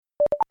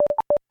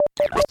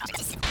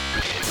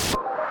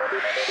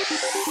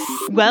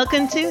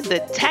Welcome to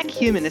The Tech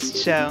Humanist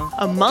Show,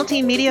 a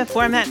multimedia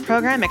format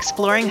program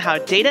exploring how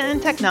data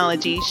and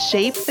technology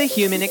shape the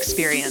human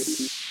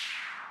experience.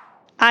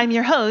 I'm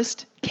your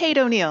host, Kate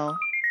O'Neill.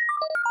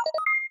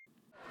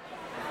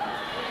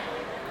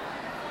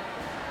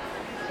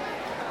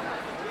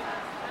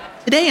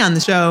 Today on the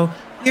show,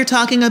 we're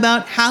talking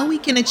about how we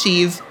can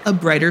achieve a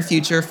brighter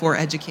future for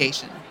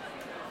education.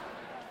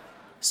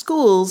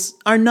 Schools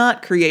are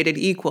not created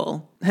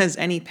equal, as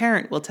any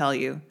parent will tell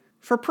you.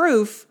 For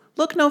proof,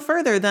 look no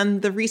further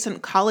than the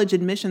recent college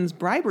admissions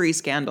bribery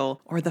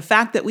scandal, or the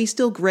fact that we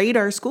still grade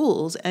our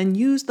schools and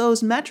use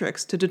those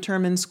metrics to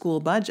determine school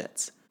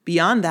budgets.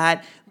 Beyond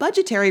that,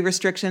 budgetary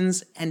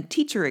restrictions and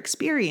teacher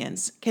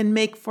experience can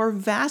make for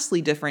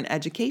vastly different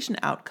education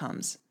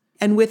outcomes.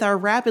 And with our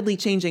rapidly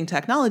changing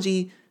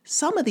technology,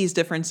 some of these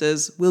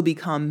differences will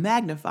become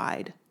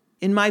magnified.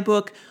 In my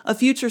book, A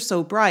Future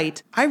So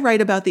Bright, I write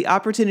about the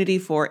opportunity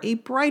for a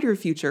brighter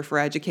future for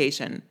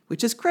education,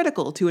 which is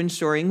critical to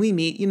ensuring we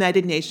meet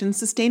United Nations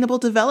Sustainable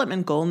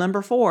Development Goal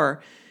number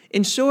 4,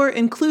 ensure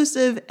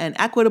inclusive and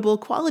equitable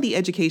quality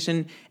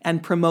education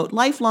and promote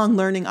lifelong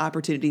learning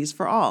opportunities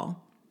for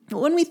all.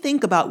 When we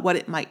think about what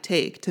it might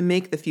take to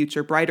make the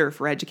future brighter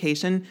for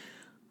education,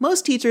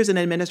 most teachers and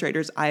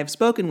administrators I have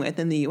spoken with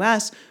in the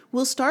US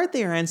will start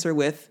their answer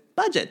with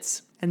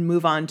budgets and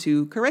move on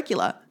to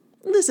curricula.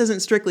 This isn't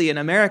strictly an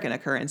American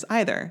occurrence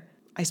either.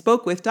 I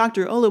spoke with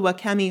Dr.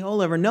 Oluwakemi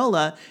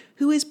Olarinola,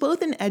 who is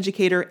both an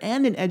educator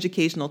and an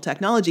educational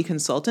technology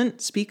consultant,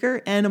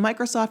 speaker, and a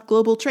Microsoft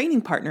Global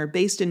Training Partner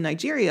based in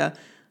Nigeria,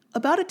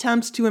 about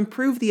attempts to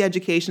improve the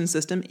education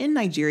system in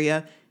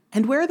Nigeria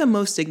and where the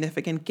most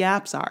significant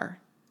gaps are.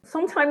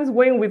 Sometimes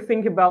when we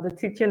think about the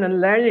teaching and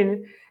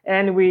learning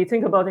and we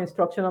think about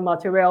instructional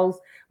materials,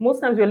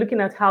 most times we're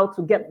looking at how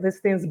to get these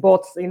things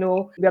bought. We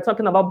are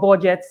talking about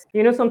budgets.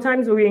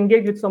 Sometimes we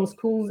engage with some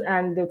schools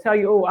and they'll tell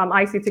you, oh, I'm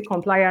ICT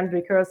compliant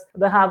because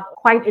they have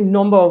quite a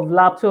number of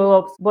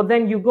laptops. But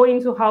then you go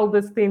into how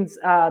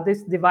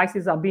these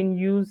devices are being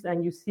used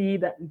and you see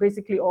that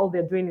basically all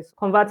they're doing is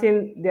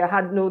converting their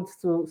hard notes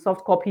to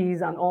soft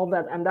copies and all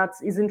that. And that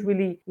isn't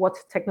really what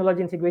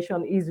technology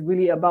integration is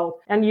really about.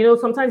 And,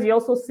 sometimes you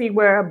also see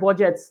where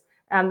budgets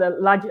and a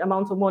large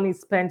amount of money is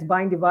spent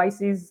buying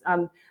devices,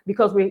 and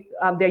because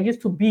there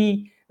used to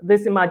be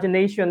this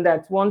imagination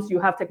that once you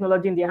have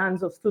technology in the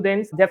hands of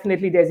students,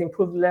 definitely there's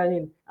improved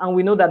learning, and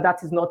we know that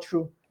that is not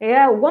true.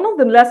 Yeah, one of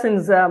the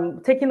lessons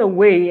taken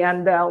away,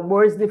 and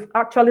where is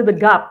actually the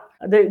gap,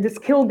 the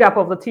skill gap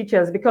of the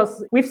teachers,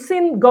 because we've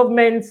seen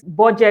government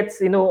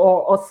budgets,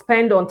 or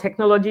spend on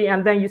technology,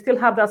 and then you still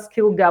have that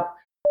skill gap.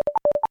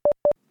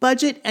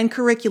 Budget and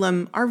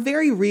curriculum are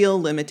very real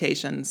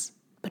limitations.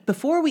 But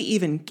before we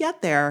even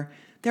get there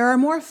are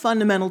more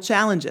fundamental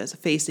challenges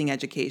facing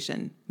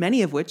education,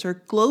 many of which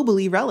are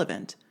globally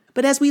relevant.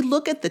 But as we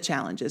look at the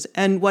challenges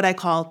and what I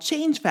call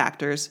change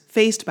factors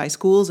faced by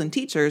schools and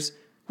teachers,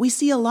 we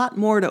see a lot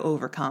more to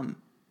overcome.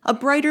 A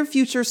brighter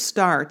future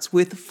starts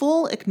with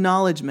full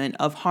acknowledgement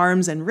of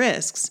harms and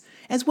risks,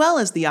 as well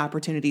as the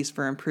opportunities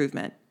for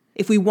improvement.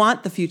 If we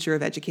want the future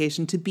of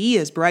education to be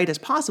as bright as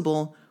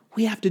possible,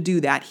 we have to do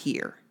that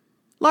here.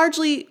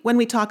 Largely, when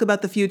we talk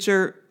about the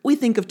future, we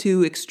think of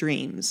two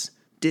extremes,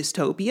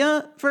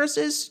 dystopia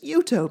versus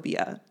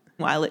utopia.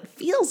 While it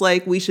feels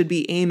like we should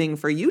be aiming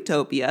for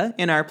utopia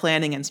in our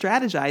planning and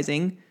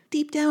strategizing,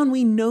 deep down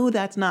we know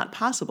that's not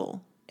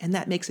possible, and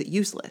that makes it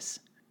useless.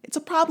 It's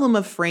a problem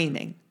of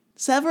framing.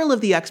 Several of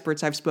the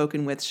experts I've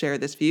spoken with share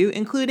this view,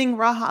 including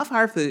Rahaf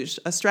Harfouch,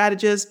 a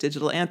strategist,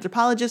 digital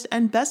anthropologist,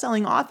 and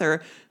best-selling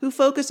author who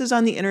focuses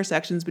on the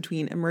intersections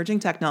between emerging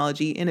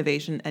technology,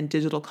 innovation, and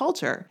digital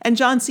culture, and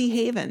John C.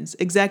 Havens,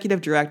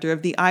 executive director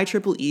of the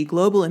IEEE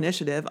Global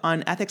Initiative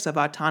on Ethics of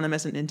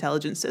Autonomous and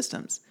Intelligent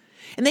Systems.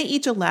 And they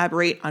each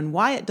elaborate on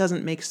why it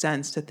doesn't make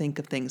sense to think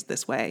of things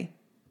this way.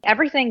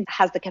 Everything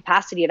has the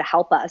capacity to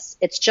help us.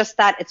 It's just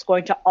that it's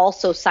going to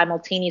also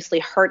simultaneously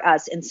hurt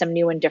us in some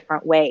new and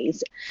different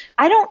ways.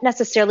 I don't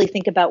necessarily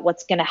think about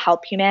what's going to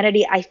help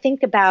humanity. I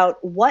think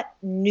about what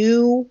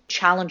new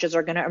challenges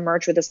are going to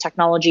emerge with this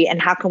technology and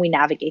how can we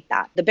navigate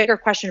that. The bigger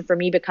question for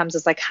me becomes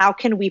how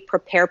can we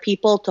prepare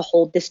people to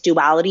hold this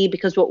duality?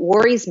 Because what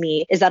worries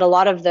me is that a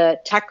lot of the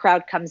tech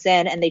crowd comes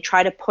in and they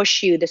try to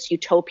push you this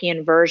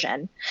utopian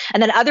version.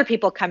 And then other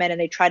people come in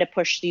and they try to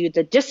push you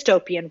the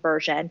dystopian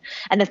version.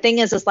 And the thing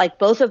is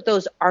both of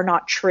those are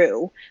not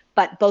true,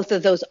 but both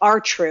of those are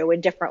true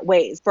in different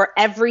ways. For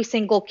every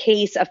single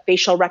case of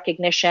facial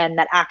recognition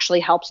that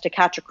actually helps to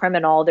catch a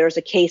criminal, there's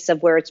a case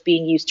of where it's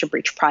being used to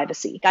breach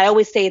privacy. I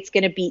always say it's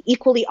going to be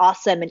equally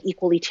awesome and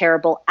equally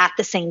terrible at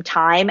the same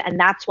time, and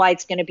that's why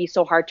it's going to be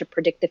so hard to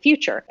predict the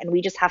future. And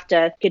we just have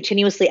to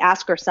continuously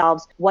ask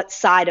ourselves, what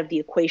side of the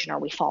equation are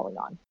we falling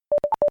on?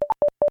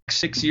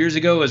 6 years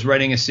ago, I was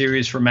writing a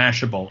series for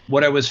Mashable.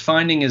 What I was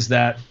finding is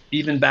that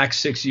even back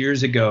 6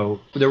 years ago,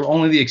 there were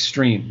only the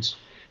extremes.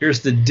 Here's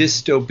the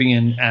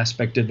dystopian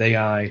aspect of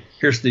AI.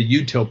 Here's the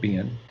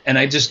utopian. And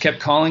I just kept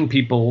calling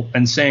people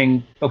and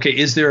saying, okay,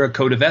 is there a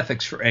code of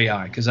ethics for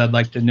AI? Because I'd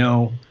like to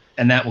know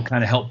And that will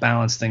kind of help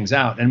balance things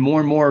out. And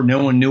more,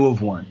 no one knew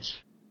of one.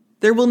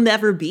 There will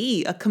never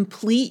be a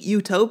complete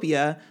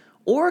utopia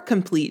or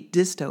complete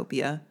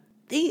dystopia.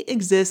 They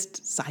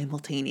exist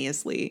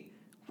simultaneously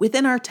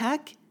within our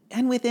tech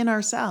and within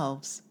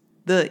ourselves.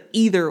 The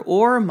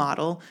either-or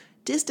model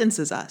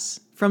distances us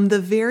from the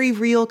very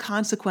real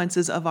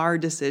consequences of our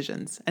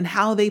decisions and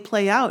how they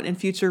play out in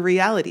future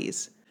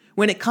realities.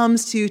 When it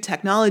comes to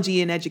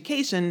technology and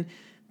education,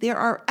 there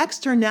are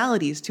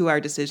externalities to our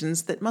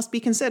decisions that must be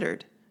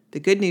considered. The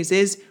good news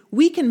is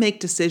we can make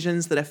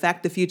decisions that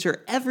affect the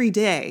future every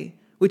day,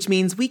 which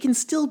means we can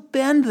still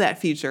bend that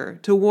future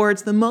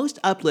towards the most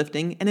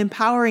uplifting and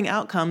empowering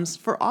outcomes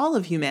for all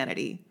of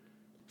humanity.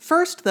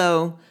 First,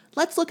 though,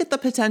 let's look at the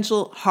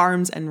potential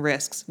harms and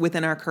risks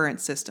within our current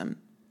system.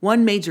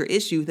 One major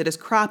issue that has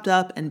cropped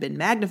up and been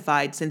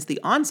magnified since the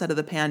onset of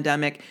the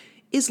pandemic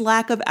is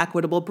lack of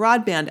equitable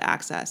broadband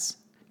access.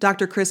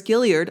 Dr. Chris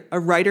Gilliard, a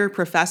writer,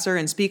 professor,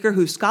 and speaker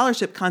whose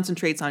scholarship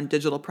concentrates on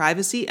digital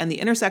privacy and the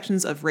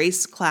intersections of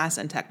race, class,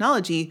 and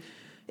technology,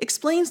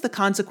 explains the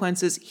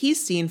consequences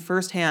he's seen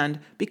firsthand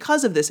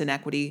because of this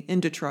inequity in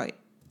Detroit.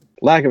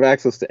 Lack of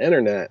access to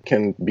internet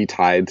can be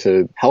tied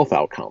to health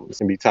outcomes,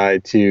 can be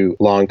tied to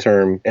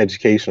long-term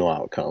educational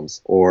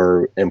outcomes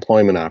or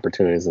employment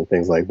opportunities and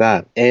things like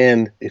that.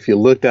 And if you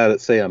looked at it,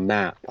 say a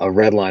map, a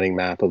redlining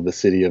map of the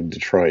city of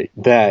Detroit,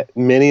 that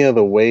many of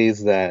the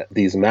ways that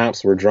these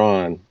maps were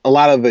drawn, a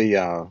lot of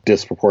the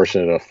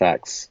disproportionate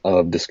effects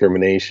of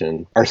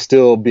discrimination are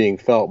still being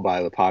felt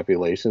by the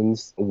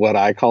populations. What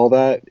I call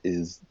that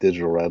is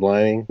digital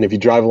redlining. And if you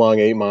drive along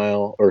 8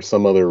 Mile or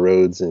some other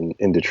roads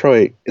in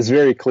Detroit, it's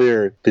very clear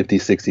 50,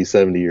 60,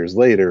 70 years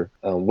later,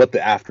 what the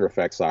after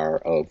effects are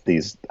of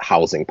these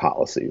housing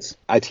policies.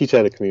 I teach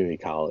at a community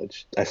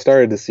college. I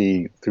started to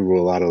see through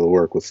a lot of the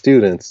work with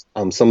students,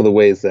 some of the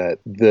ways that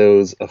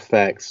those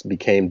effects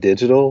became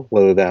digital,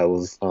 whether that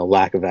was a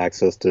lack of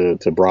access to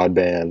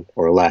broadband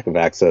or a lack of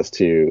access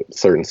to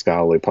certain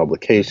scholarly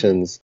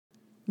publications.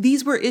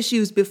 These were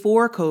issues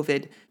before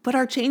COVID, but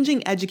our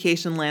changing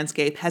education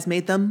landscape has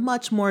made them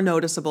much more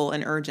noticeable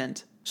and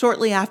urgent.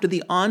 Shortly after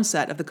the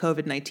onset of the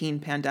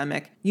COVID-19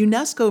 pandemic,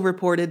 UNESCO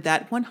reported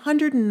that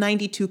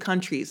 192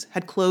 countries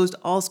had closed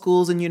all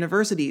schools and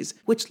universities,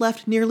 which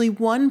left nearly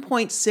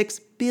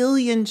 1.6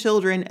 billion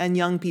children and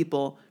young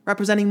people,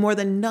 representing more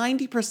than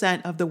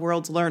 90% of the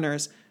world's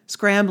learners,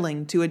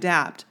 scrambling to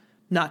adapt,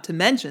 not to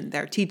mention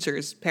their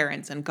teachers,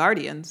 parents, and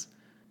guardians.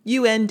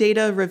 UN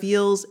data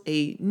reveals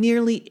a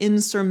nearly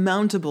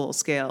insurmountable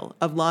scale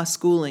of lost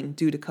schooling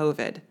due to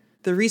COVID.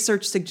 The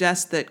research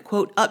suggests that,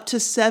 quote, up to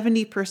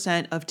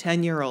 70% of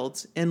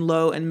 10-year-olds in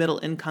low and middle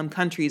income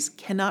countries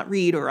cannot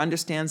read or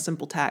understand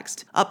simple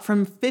text, up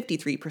from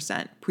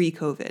 53%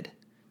 pre-COVID.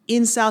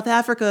 In South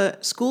Africa,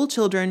 school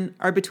children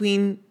are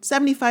between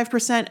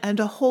 75% and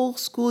a whole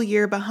school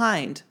year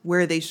behind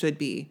where they should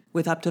be,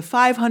 with up to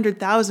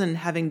 500,000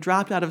 having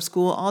dropped out of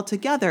school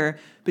altogether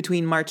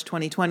between March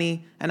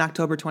 2020 and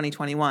October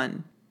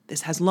 2021.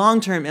 This has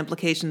long-term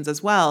implications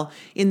as well.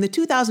 In the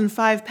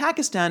 2005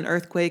 Pakistan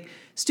earthquake,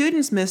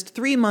 students missed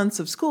 3 months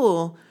of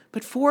school,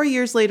 but 4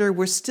 years later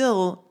were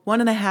still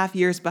 1.5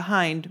 years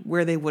behind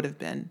where they would have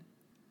been.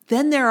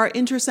 Then there are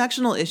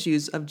intersectional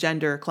issues of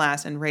gender,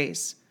 class, and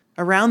race.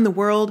 Around the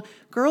world,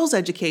 girls'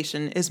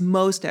 education is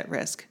most at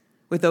risk,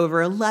 with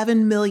over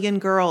 11 million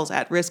girls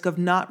at risk of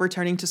not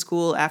returning to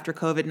school after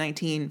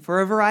COVID-19 for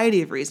a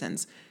variety of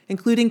reasons,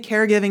 including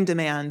caregiving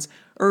demands,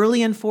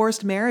 early and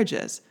forced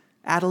marriages,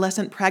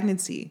 adolescent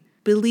pregnancy,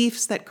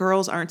 beliefs that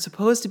girls aren't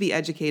supposed to be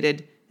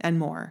educated, and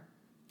more.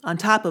 On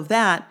top of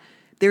that,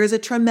 there is a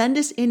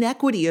tremendous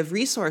inequity of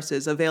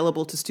resources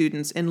available to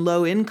students in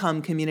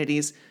low-income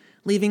communities,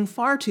 leaving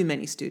far too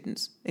many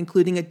students,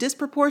 including a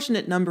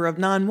disproportionate number of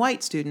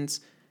non-white students,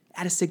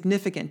 at a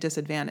significant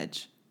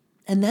disadvantage.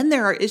 And then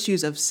there are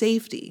issues of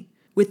safety.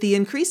 With the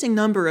increasing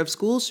number of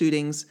school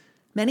shootings,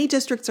 many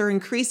districts are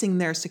increasing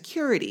their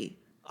security,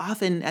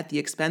 often at the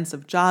expense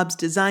of jobs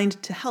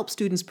designed to help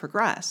students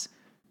progress.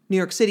 New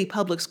York City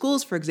public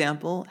schools, for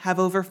example, have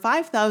over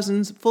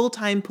 5,000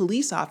 full-time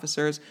police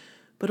officers,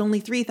 but only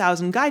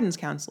 3,000 guidance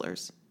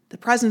counselors. The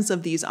presence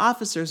of these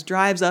officers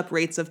drives up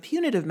rates of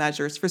punitive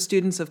measures for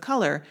students of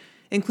color,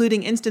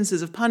 including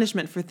instances of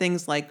punishment for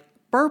things like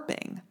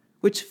burping,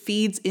 which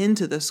feeds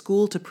into the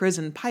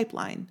school-to-prison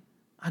pipeline.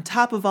 On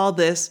top of all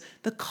this,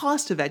 the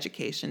cost of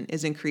education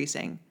is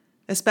increasing,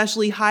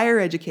 especially higher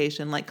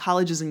education like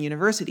colleges and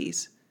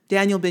universities.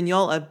 Daniel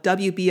Bignol of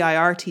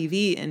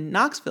WBIR-TV in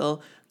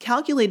Knoxville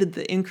calculated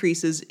the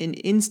increases in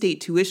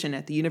in-state tuition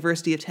at the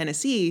University of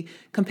Tennessee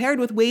compared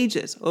with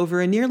wages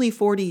over a nearly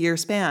 40-year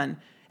span,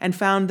 and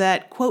found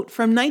that, quote,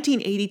 from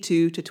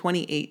 1982 to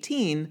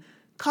 2018,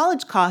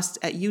 college costs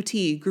at UT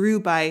grew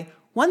by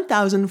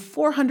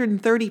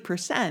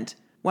 1,430%,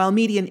 while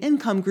median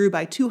income grew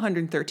by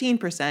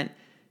 213%,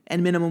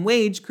 and minimum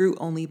wage grew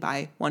only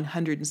by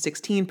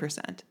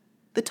 116%.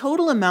 The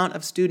total amount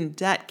of student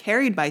debt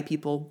carried by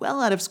people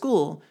well out of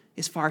school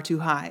is far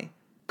too high.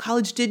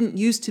 College didn't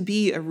used to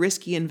be a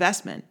risky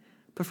investment,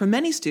 but for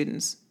many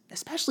students,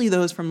 especially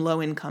those from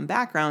low-income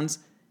backgrounds,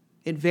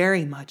 It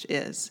very much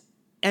is.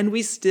 And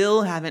we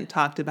still haven't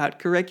talked about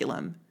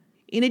curriculum.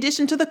 In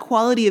addition to the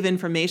quality of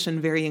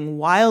information varying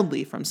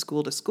wildly from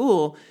school to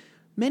school,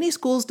 many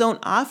schools don't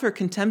offer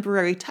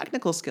contemporary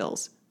technical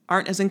skills,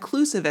 aren't as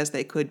inclusive as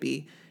they could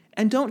be,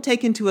 and don't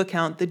take into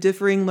account the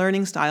differing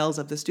learning styles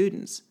of the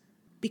students.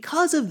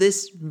 Because of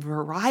this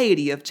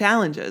variety of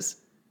challenges,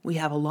 we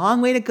have a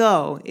long way to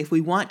go if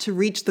we want to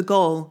reach the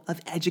goal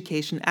of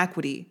education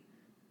equity.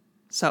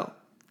 So,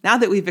 now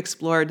that we've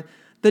explored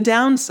the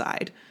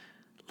downside,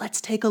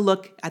 let's take a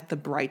look at the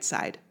bright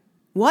side.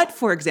 What,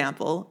 for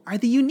example, are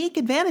the unique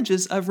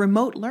advantages of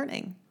remote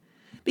learning?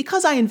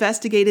 Because I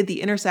investigated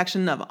the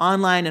intersection of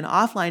online and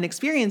offline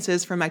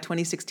experiences for my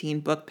 2016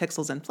 book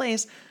Pixels in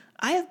Place,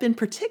 I have been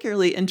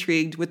particularly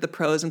intrigued with the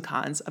pros and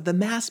cons of the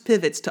mass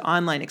pivots to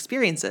online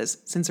experiences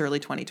since early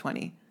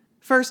 2020.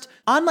 First,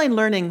 online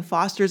learning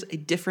fosters a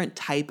different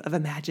type of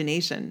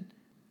imagination.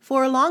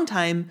 For a long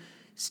time,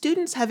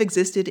 students have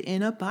existed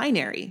in a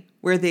binary,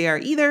 where they are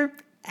either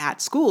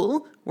at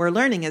school, where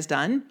learning is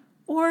done,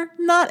 or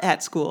not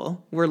at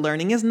school, where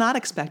learning is not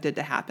expected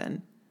to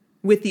happen.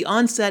 With the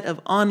onset of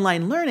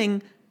online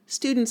learning,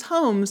 students'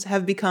 homes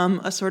have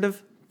become a sort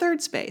of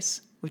third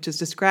space, which is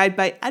described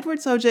by Edward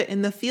Soja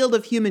in the field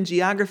of human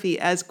geography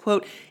as,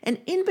 quote, an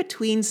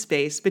in-between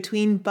space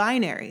between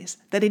binaries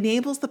that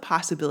enables the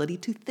possibility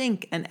to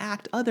think and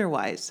act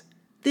otherwise.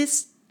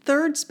 This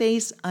third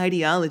space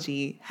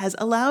ideology has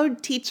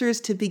allowed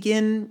teachers to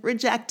begin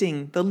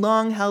rejecting the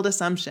long-held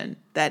assumption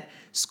that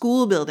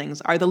school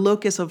buildings are the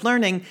locus of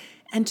learning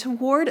and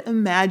toward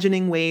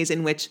imagining ways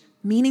in which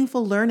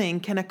meaningful learning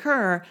can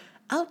occur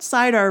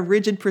outside our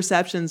rigid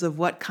perceptions of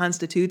what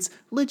constitutes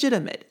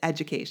legitimate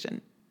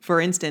education. For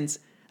instance,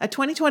 a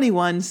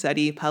 2021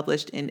 study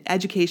published in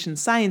Education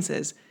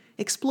Sciences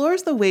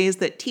explores the ways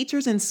that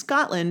teachers in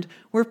Scotland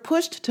were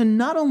pushed to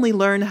not only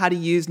learn how to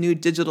use new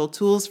digital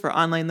tools for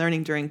online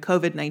learning during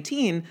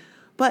COVID-19,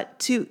 but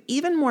to,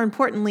 even more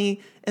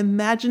importantly,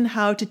 imagine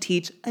how to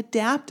teach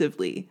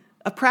adaptively,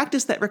 a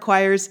practice that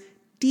requires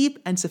deep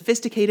and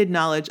sophisticated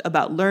knowledge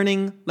about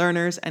learning,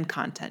 learners, and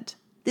content.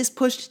 This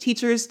pushed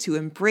teachers to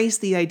embrace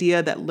the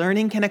idea that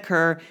learning can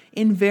occur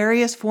in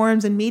various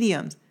forms and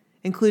mediums,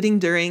 including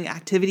during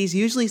activities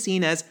usually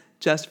seen as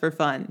just for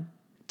fun.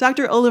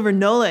 Dr. Oliver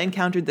Nola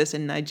encountered this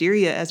in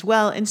Nigeria as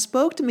well and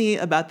spoke to me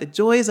about the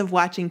joys of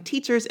watching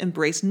teachers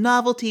embrace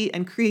novelty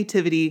and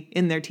creativity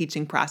in their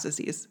teaching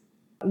processes.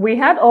 We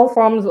had all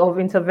forms of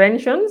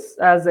interventions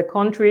as a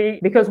country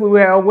because we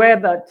were aware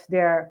that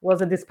there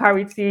was a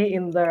disparity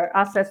in the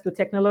access to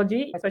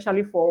technology,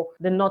 especially for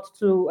the not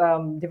too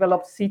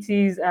developed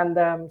cities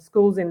and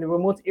schools in the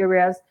remote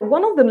areas.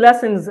 One of the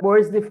lessons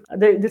was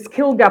the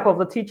skill gap of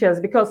the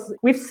teachers, because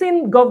we've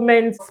seen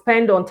government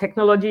spend on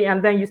technology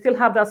and then you still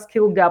have that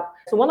skill gap.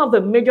 So one of the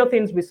major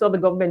things we saw the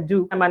government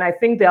do, and I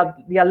think their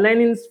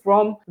learnings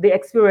from the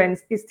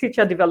experience, is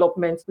teacher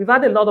development. We've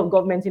had a lot of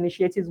government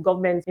initiatives,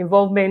 government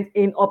involvement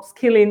in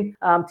upskilling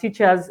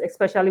teachers,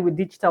 especially with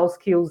digital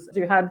skills.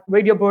 You had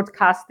radio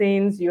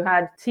broadcastings, you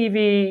had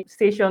TV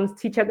stations,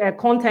 teacher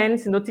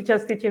content,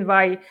 teachers teaching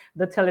via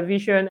the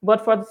television.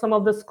 But for some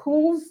of the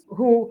schools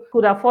who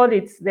could afford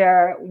it,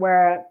 there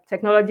were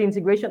technology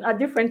integration at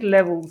different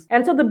levels.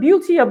 And so the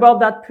beauty about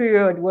that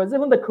period was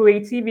even the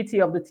creativity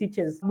of the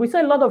teachers. We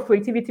saw a lot of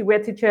creativity where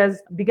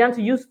teachers began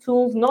to use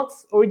tools not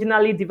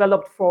originally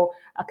developed for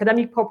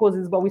academic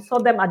purposes, but we saw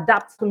them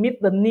adapt to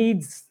meet the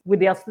needs with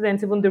their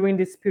students even during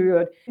this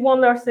period.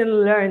 One lesson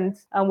learned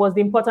was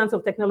the importance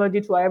of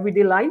technology to our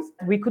everyday lives.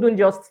 We couldn't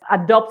just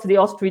adopt the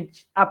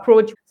ostrich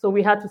approach, so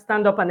we had to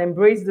stand up and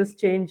embrace this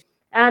change.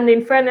 And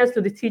in fairness to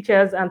the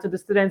teachers and to the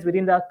students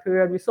within that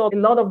period, we saw a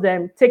lot of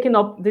them taking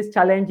up these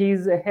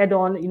challenges head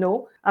on,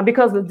 and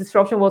because the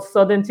disruption was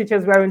sudden,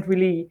 teachers weren't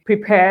really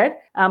prepared.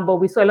 But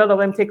we saw a lot of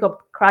them take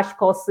up crash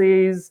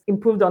courses,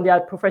 improved on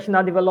their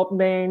professional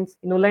development,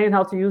 learning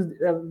how to use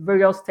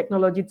various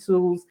technology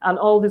tools. And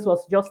all this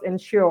was just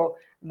ensure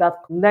that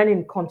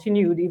learning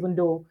continued even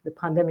though the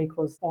pandemic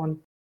was on.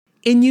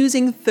 In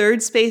using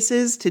third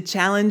spaces to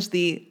challenge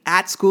the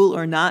at school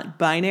or not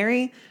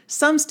binary,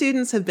 some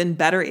students have been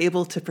better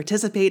able to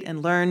participate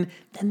and learn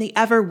than they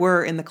ever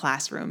were in the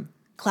classroom.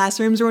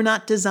 Classrooms were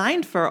not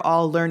designed for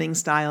all learning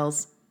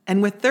styles.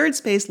 And with third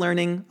space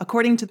learning,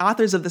 according to the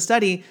authors of the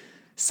study,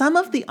 some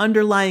of the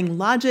underlying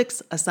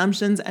logics,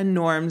 assumptions, and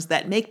norms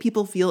that make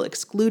people feel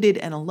excluded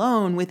and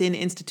alone within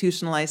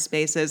institutionalized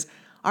spaces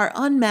are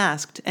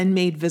unmasked and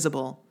made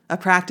visible, a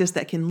practice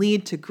that can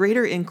lead to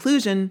greater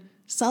inclusion,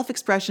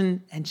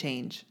 self-expression, and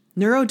change.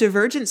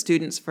 Neurodivergent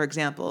students, for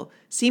example,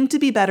 seem to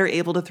be better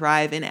able to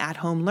thrive in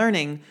at-home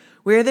learning,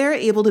 where they're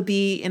able to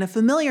be in a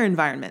familiar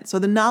environment, so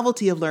the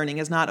novelty of learning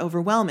is not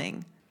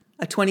overwhelming.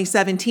 A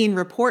 2017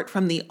 report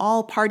from the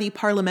All-Party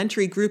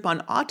Parliamentary Group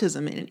on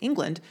Autism in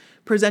England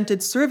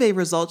presented survey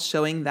results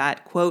showing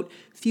that, quote,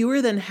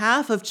 fewer than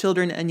half of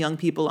children and young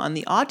people on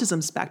the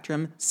autism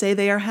spectrum say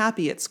they are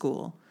happy at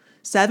school.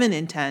 7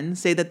 in 10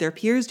 say that their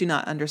peers do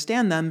not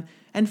understand them,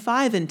 and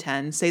 5 in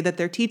 10 say that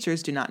their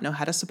teachers do not know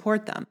how to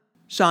support them.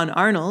 Sean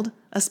Arnold,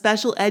 a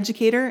special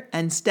educator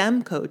and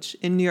STEM coach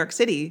in New York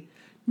City,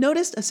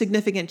 noticed a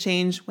significant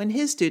change when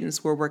his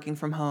students were working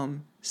from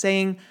home,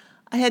 saying,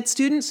 "I had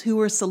students who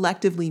were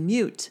selectively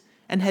mute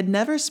and had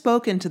never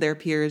spoken to their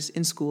peers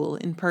in school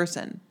in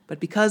person. But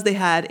because they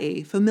had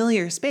a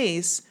familiar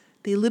space,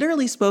 they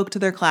literally spoke to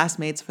their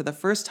classmates for the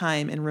first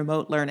time in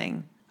remote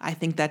learning. I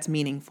think that's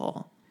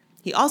meaningful."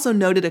 He also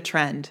noted a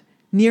trend.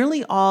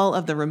 Nearly all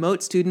of the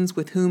remote students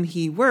with whom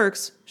he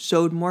works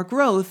showed more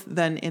growth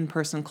than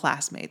in-person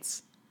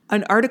classmates.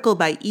 An article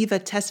by Eva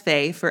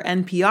Tesfaye for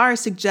NPR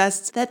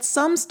suggests that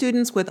some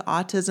students with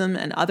autism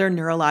and other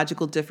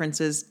neurological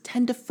differences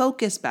tend to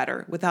focus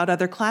better without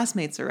other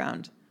classmates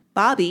around.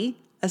 Bobby,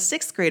 a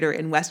sixth grader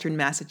in Western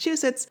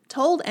Massachusetts,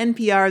 told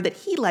NPR that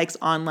he likes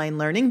online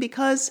learning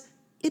because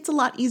it's a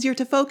lot easier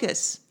to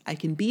focus. I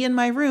can be in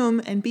my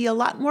room and be a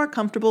lot more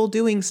comfortable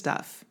doing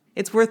stuff.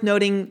 It's worth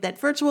noting that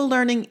virtual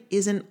learning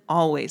isn't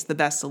always the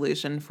best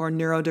solution for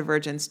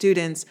neurodivergent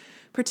students,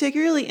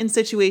 particularly in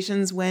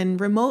situations when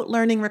remote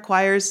learning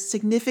requires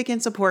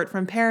significant support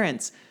from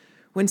parents,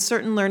 when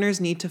certain learners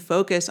need to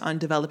focus on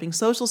developing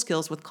social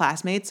skills with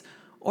classmates,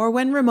 or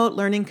when remote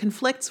learning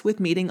conflicts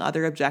with meeting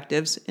other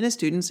objectives in a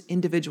student's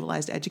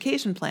individualized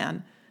education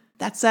plan.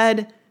 That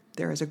said,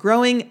 there is a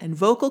growing and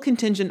vocal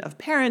contingent of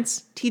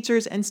parents,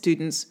 teachers, and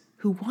students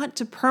who want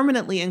to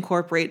permanently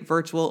incorporate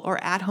virtual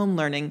or at-home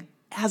learning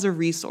as a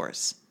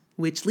resource.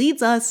 Which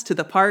leads us to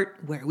the part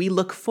where we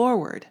look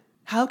forward.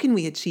 How can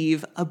we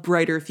achieve a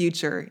brighter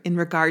future in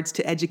regards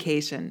to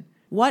education?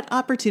 What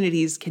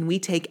opportunities can we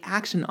take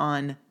action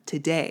on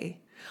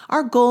today?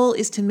 Our goal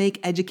is to make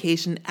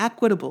education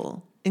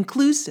equitable,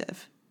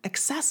 inclusive,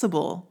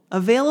 accessible,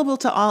 available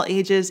to all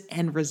ages,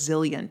 and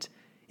resilient,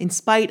 in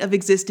spite of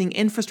existing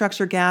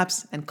infrastructure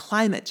gaps and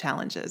climate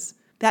challenges.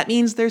 That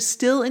means there's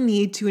still a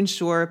need to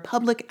ensure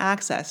public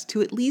access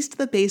to at least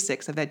the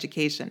basics of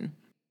education.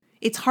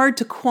 It's hard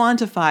to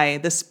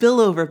quantify the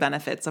spillover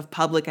benefits of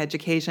public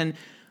education,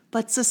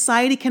 but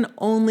society can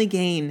only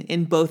gain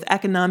in both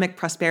economic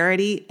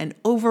prosperity and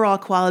overall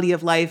quality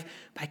of life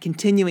by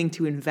continuing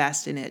to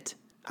invest in it.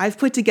 I've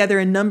put together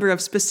a number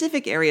of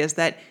specific areas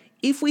that,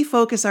 if we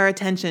focus our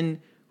attention,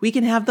 we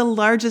can have the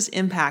largest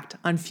impact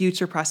on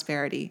future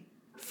prosperity.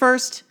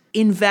 First,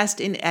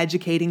 invest in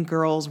educating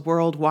girls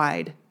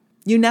worldwide.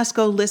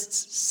 UNESCO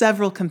lists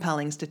several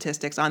compelling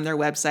statistics on their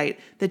website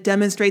that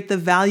demonstrate the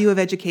value of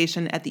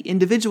education at the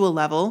individual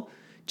level.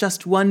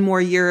 Just one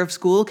more year of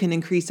school can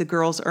increase a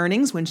girl's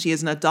earnings when she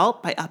is an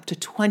adult by up to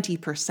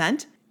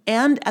 20%,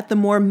 and at the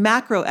more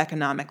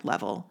macroeconomic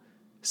level.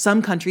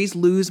 Some countries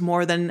lose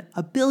more than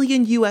 $1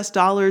 billion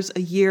a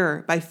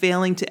year by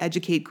failing to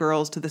educate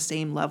girls to the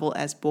same level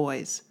as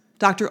boys.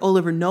 Dr.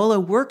 Oliver Nola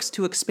works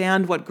to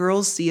expand what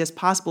girls see as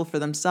possible for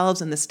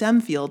themselves in the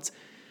STEM fields.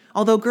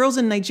 Although girls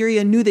in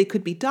Nigeria knew they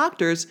could be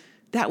doctors,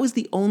 that was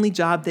the only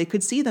job they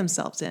could see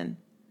themselves in.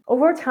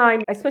 Over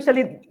time,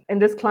 especially in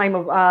this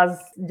climate of ours,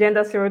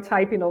 gender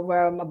stereotyping of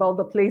about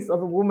the place of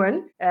a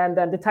woman and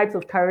the types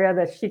of career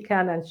that she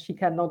can and she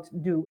cannot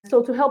do.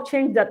 So to help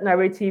change that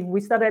narrative, we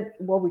started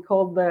what we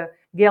call the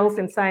Girls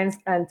in Science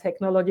and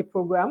Technology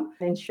program.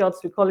 In short,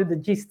 we call it the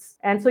GIST.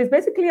 And so it's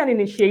basically an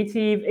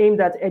initiative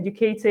aimed at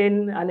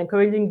educating and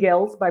encouraging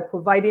girls by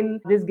providing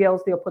these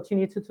girls the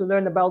opportunity to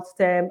learn about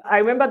STEM. I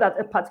remember that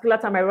a particular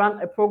time I ran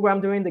a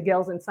program during the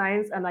Girls in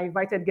Science, and I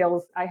invited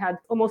girls. I had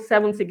almost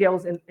 70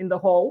 girls in the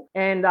hall,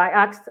 and I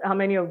asked how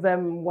many of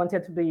them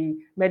wanted to be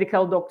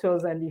medical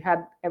doctors, and you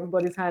had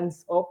everybody's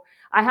hands up.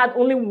 I had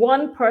only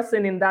one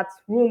person in that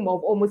room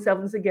of almost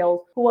 70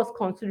 girls who was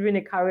considering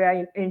a career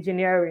in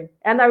engineering.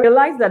 And I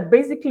realized that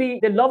basically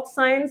they loved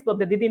science, but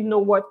they didn't know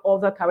what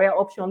other career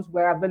options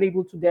were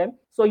available to them.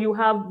 So you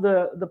have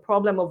the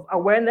problem of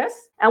awareness.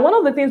 And one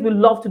of the things we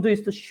love to do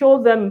is to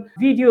show them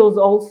videos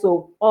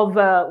also of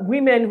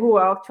women who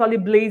are actually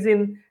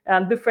blazing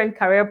different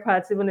career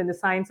paths, even in the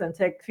science and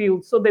tech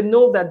field. So they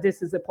know that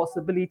this is a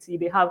possibility.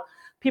 They have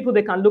people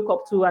they can look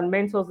up to and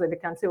mentors that they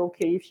can say,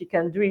 okay, if she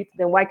can do it,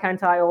 then why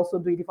can't I also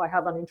do it if I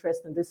have an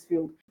interest in this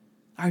field?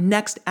 Our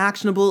next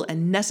actionable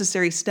and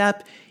necessary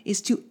step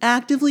is to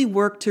actively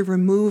work to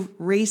remove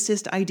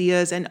racist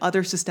ideas and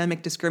other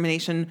systemic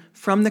discrimination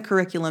from the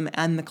curriculum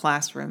and the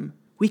classroom.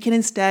 We can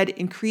instead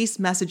increase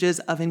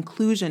messages of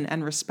inclusion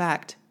and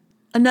respect.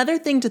 Another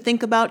thing to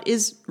think about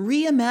is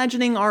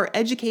reimagining our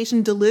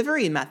education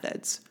delivery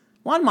methods.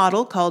 One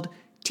model, called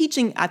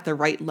Teaching at the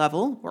Right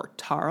Level, or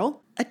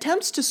TARL,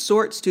 attempts to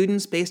sort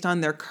students based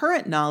on their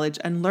current knowledge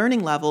and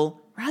learning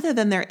level rather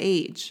than their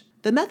age.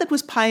 The method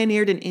was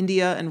pioneered in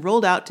India and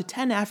rolled out to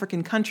 10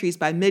 African countries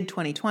by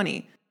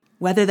mid-2020.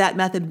 Whether that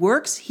method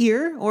works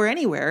here or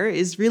anywhere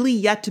is really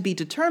yet to be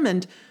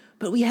determined,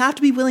 but we have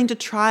to be willing to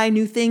try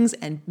new things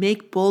and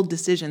make bold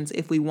decisions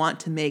if we want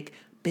to make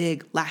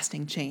big,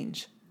 lasting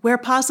change. Where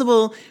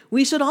possible,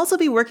 we should also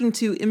be working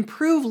to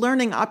improve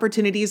learning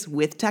opportunities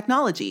with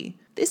technology.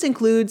 This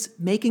includes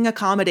making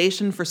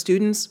accommodation for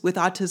students with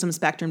autism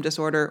spectrum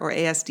disorder or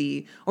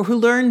ASD, or who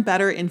learn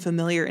better in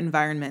familiar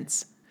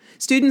environments.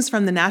 Students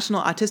from the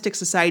National Autistic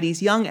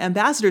Society's Young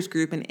Ambassadors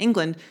Group in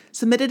England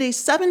submitted a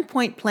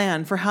 7-point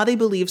plan for how they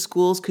believe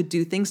schools could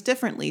do things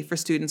differently for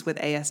students with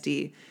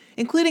ASD,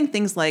 including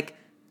things like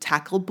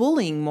tackle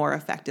bullying more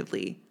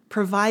effectively,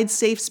 provide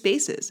safe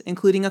spaces,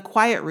 including a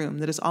quiet room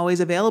that is always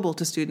available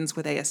to students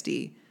with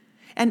ASD,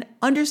 and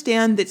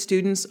understand that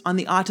students on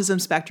the autism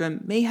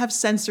spectrum may have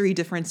sensory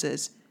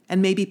differences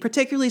and may be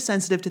particularly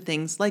sensitive to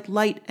things like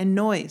light and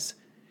noise.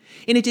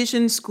 In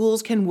addition,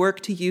 schools can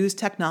work to use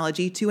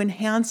technology to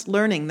enhance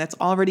learning that's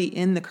already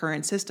in the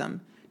current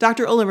system.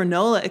 Dr. Ola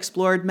Rinola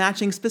explored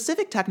matching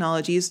specific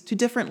technologies to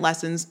different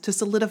lessons to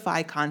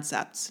solidify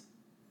concepts.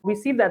 We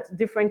see that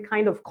different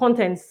kind of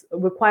contents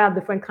require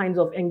different kinds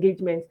of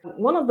engagement.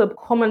 One of the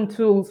common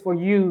tools for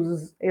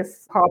use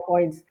is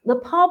PowerPoint. The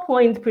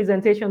PowerPoint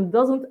presentation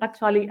doesn't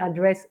actually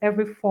address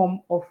every form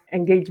of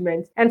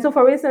engagement. And so,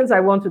 for instance, I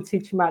want to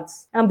teach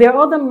maths. And there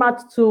are other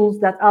math tools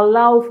that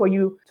allow for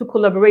you to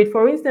collaborate.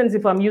 For instance,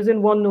 if I'm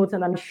using OneNote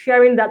and I'm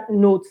sharing that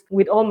note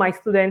with all my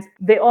students,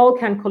 they all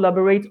can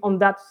collaborate on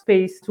that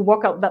space to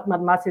work out that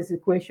mathematics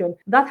equation.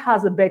 That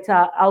has a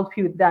better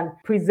output than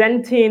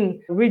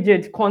presenting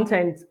rigid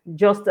content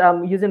just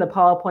using a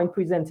PowerPoint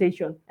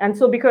presentation. And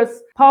so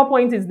because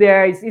PowerPoint is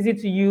there, it's easy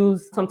to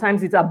use,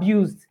 sometimes it's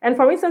abused. And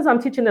for instance,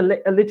 I'm teaching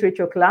a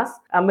literature class,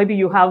 and maybe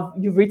you've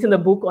written a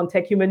book on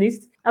tech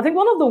humanists. I think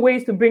one of the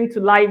ways to bring to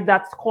life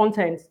that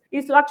content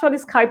is to actually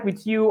Skype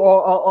with you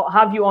or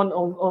have you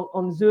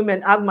on Zoom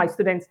and have my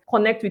students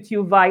connect with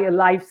you via a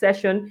live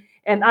session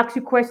and ask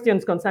you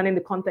questions concerning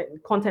the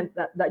content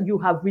that you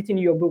have written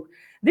in your book.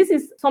 This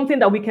is something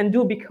that we can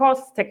do because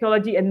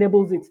technology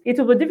enables it. It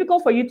will be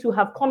difficult for you to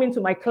have come into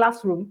my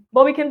classroom,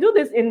 but we can do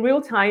this in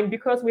real time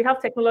because we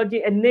have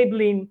technology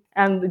enabling,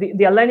 and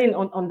their learning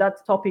on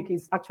that topic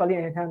is actually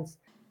enhanced.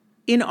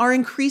 In our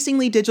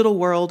increasingly digital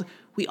world,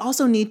 we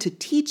also need to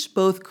teach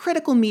both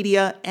critical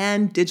media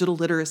and digital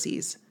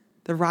literacies.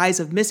 The rise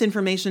of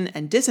misinformation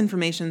and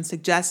disinformation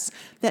suggests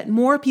that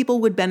more people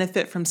would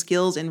benefit from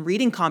skills in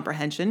reading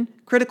comprehension,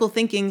 critical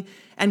thinking,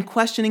 and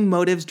questioning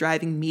motives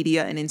driving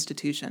media and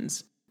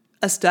institutions.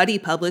 A study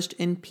published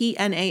in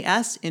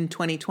PNAS in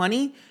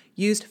 2020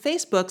 used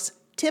Facebook's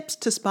Tips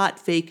to Spot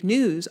Fake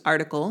News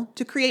article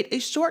to create a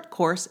short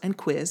course and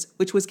quiz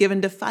which was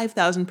given to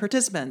 5,000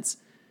 participants.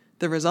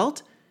 The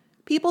result?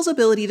 People's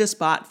ability to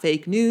spot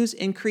fake news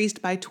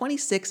increased by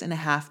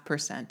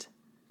 26.5%.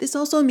 This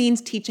also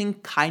means teaching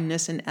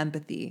kindness and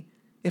empathy.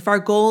 If our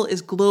goal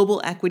is global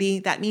equity,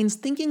 that means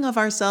thinking of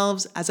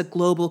ourselves as a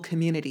global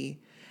community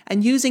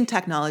and using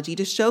technology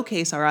to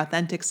showcase our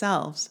authentic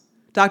selves.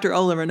 Dr.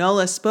 Ola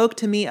Rinola spoke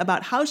to me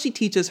about how she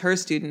teaches her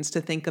students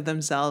to think of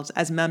themselves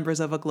as members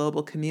of a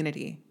global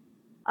community.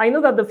 I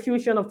know that the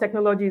fusion of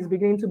technology is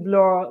beginning to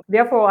blur.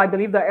 Therefore, I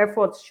believe that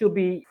efforts should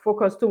be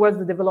focused towards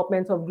the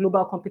development of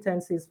global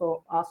competencies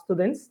for our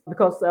students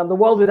because the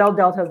world without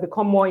doubt has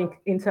become more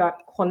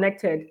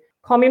interconnected.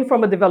 Coming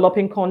from a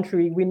developing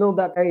country, we know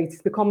that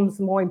it becomes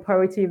more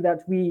imperative that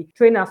we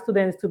train our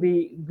students to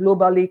be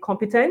globally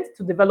competent,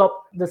 to develop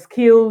the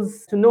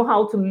skills, to know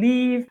how to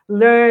live,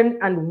 learn,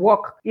 and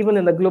work even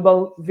in the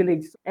global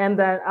village. And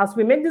as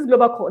we make these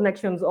global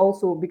connections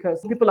also,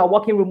 because people are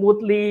working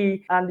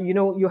remotely and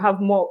you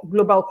have more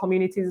global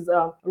communities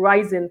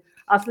rising,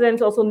 our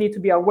students also need to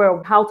be aware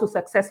of how to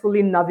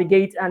successfully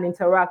navigate and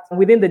interact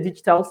within the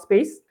digital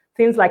space.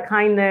 Things like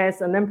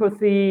kindness and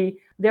empathy.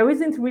 There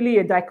isn't really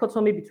a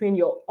dichotomy between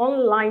your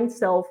online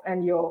self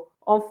and your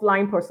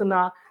offline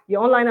persona.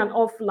 Your online and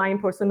offline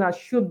persona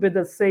should be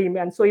the same.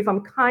 And so if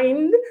I'm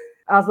kind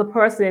as a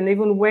person,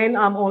 even when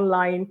I'm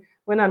online,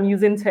 when I'm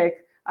using tech,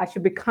 I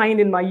should be kind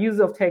in my use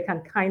of tech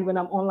and kind when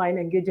I'm online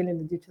engaging in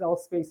the digital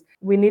space.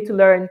 We need to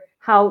learn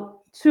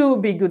how to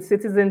be good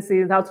citizens,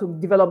 how to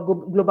develop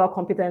global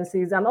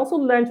competencies, and also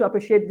learn to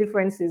appreciate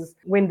differences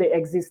when they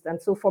exist.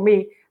 And so for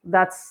me,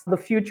 that's the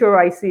future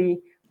I see.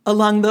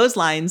 Along those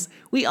lines,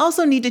 we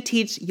also need to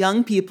teach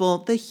young people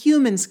the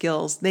human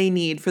skills they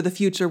need for the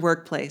future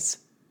workplace.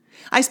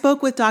 I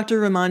spoke with Dr.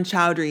 Raman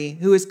Chowdhury,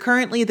 who is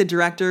currently the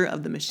director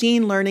of the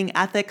Machine Learning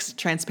Ethics,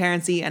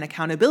 Transparency, and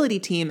Accountability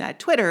team at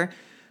Twitter,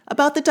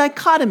 about the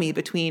dichotomy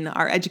between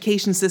our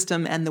education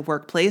system and the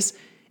workplace,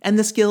 and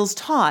the skills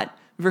taught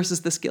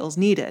versus the skills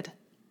needed.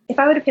 If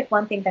I were to pick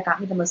one thing that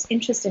got me the most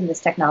interested in this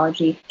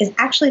technology is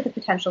actually the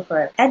potential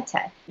for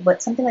EdTech.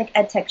 What something like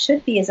EdTech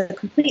should be is a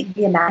complete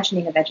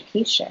reimagining of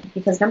education.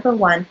 Because number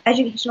one,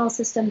 educational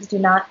systems do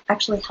not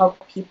actually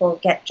help people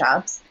get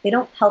jobs. They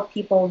don't help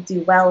people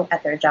do well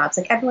at their jobs.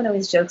 Like everyone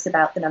always jokes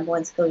about the number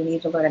one skill you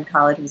need to learn in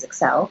college is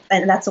Excel.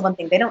 And that's the one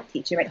thing they don't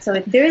teach you, right?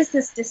 So there is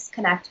this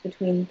disconnect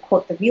between,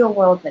 quote, the real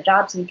world and the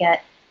jobs we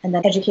get, and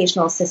then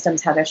educational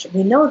systems, how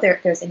we know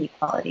there's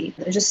inequality.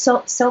 There's just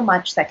so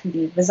much that can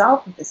be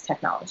resolved with this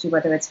technology,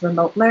 whether it's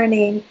remote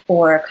learning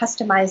or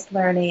customized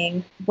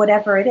learning,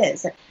 whatever it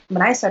is.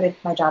 When I started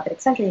my job at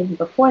Accenture, even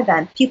before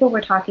then, people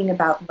were talking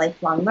about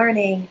lifelong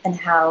learning and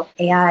how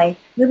AI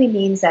really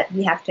means that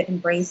we have to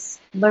embrace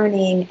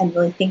learning and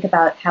really think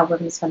about how we're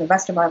going to spend the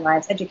rest of our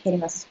lives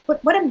educating us.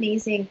 What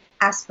amazing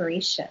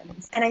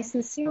aspirations. And I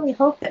sincerely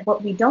hope that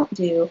what we don't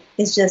do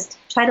is just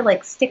try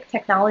to stick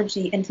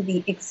technology into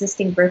the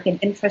existing broken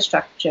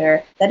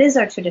infrastructure that is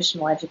our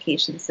traditional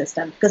education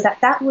system, because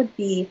that would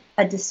be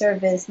a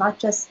disservice not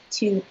just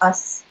to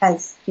us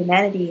as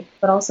humanity,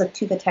 but also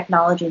to the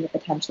technology and the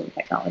potential of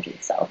technology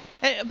itself.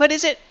 But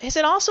is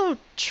it also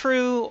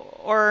true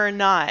or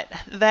not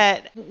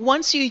that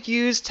once you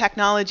use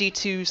technology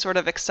to sort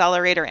of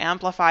accelerate or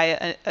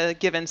amplify a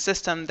given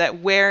system, that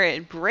where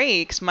it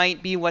breaks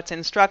might be what's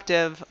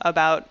instructive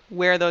about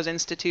where those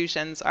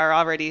institutions are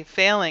already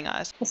failing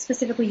us? Well,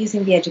 specifically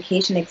using the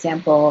education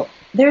example,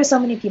 there are so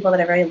many people that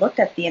have already looked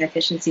at the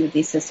inefficiency of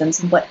these systems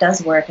and what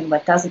does work and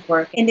what doesn't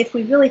work. And if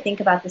we really think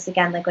about this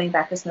again, going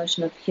back to this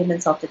notion of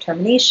human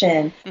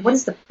self-determination, what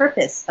is the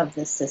purpose of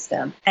this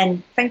system?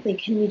 And frankly,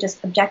 can we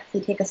just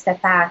objectively take a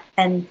step back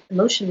and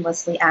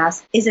emotionlessly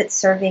ask, is it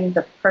serving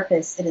the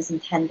purpose it is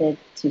intended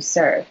to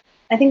serve?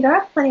 I think there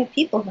are plenty of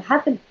people who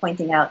have been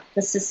pointing out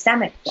the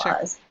systemic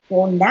flaws. Sure.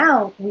 Well,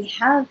 now we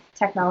have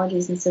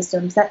technologies and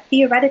systems that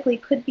theoretically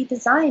could be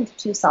designed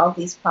to solve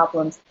these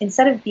problems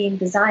instead of being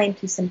designed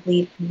to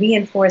simply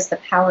reinforce the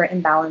power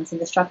imbalance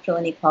and the structural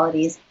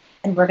inequalities.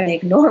 And we're going to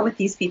ignore what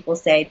these people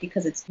say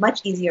because it's much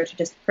easier to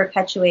just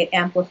perpetuate,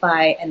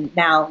 amplify, and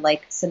now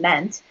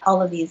cement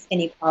all of these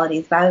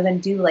inequalities rather than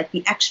do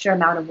the extra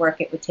amount of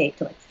work it would take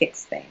to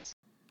fix things.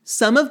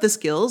 Some of the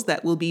skills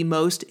that will be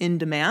most in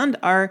demand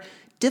are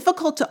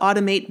difficult to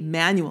automate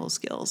manual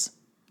skills,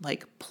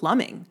 like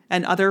plumbing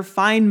and other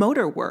fine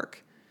motor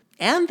work,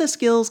 and the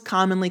skills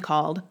commonly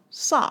called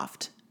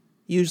soft,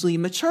 usually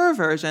mature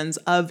versions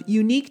of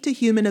unique to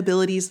human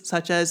abilities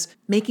such as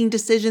making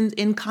decisions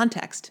in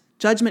context,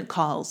 judgment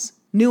calls,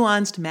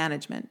 nuanced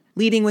management,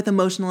 leading with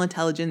emotional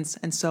intelligence,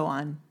 and so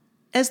on.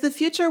 As the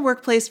future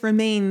workplace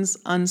remains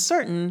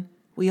uncertain,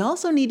 we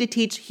also need to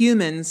teach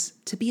humans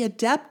to be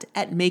adept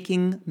at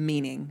making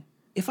meaning.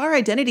 If our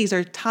identities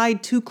are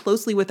tied too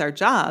closely with our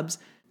jobs,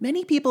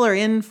 many people are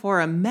in for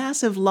a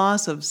massive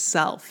loss of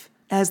self,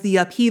 as the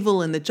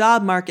upheaval in the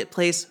job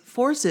marketplace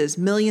forces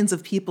millions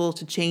of people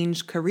to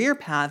change career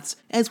paths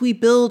as we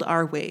build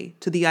our way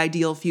to the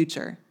ideal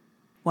future.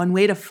 One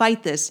way to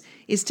fight this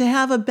is to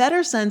have a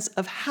better sense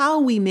of how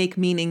we make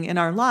meaning in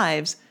our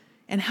lives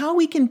and how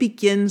we can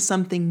begin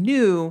something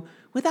new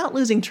without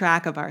losing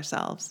track of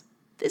ourselves.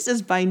 This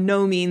is by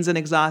no means an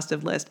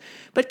exhaustive list,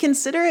 but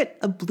consider it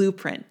a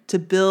blueprint to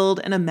build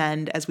and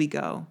amend as we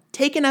go.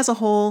 Taken as a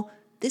whole,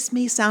 this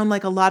may sound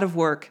like a lot of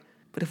work,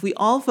 but if we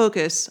all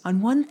focus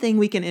on one thing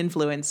we can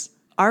influence,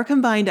 our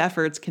combined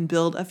efforts can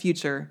build a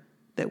future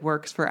that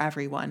works for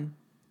everyone.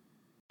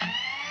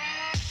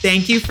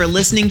 Thank you for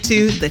listening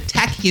to The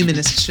Tech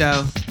Humanist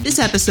Show. This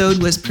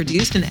episode was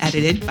produced and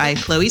edited by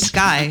Chloe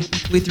Skye,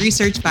 with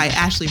research by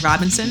Ashley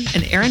Robinson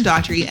and Aaron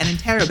Daughtry and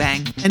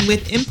Interrobang, and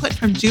with input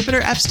from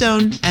Jupiter F.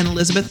 Stone and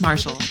Elizabeth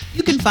Marshall.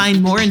 You can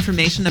find more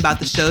information about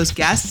the show's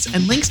guests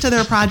and links to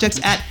their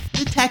projects at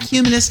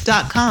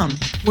thetechhumanist.com,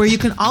 where you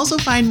can also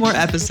find more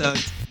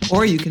episodes,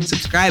 or you can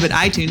subscribe at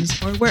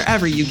iTunes or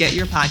wherever you get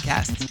your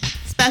podcasts.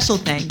 Special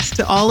thanks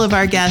to all of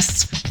our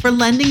guests for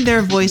lending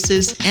their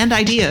voices and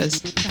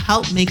ideas to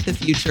help make the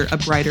future a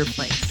brighter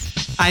place.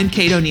 I'm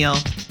Kate O'Neill,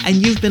 and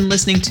you've been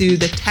listening to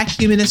The Tech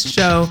Humanist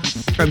Show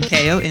from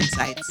KO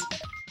Insights.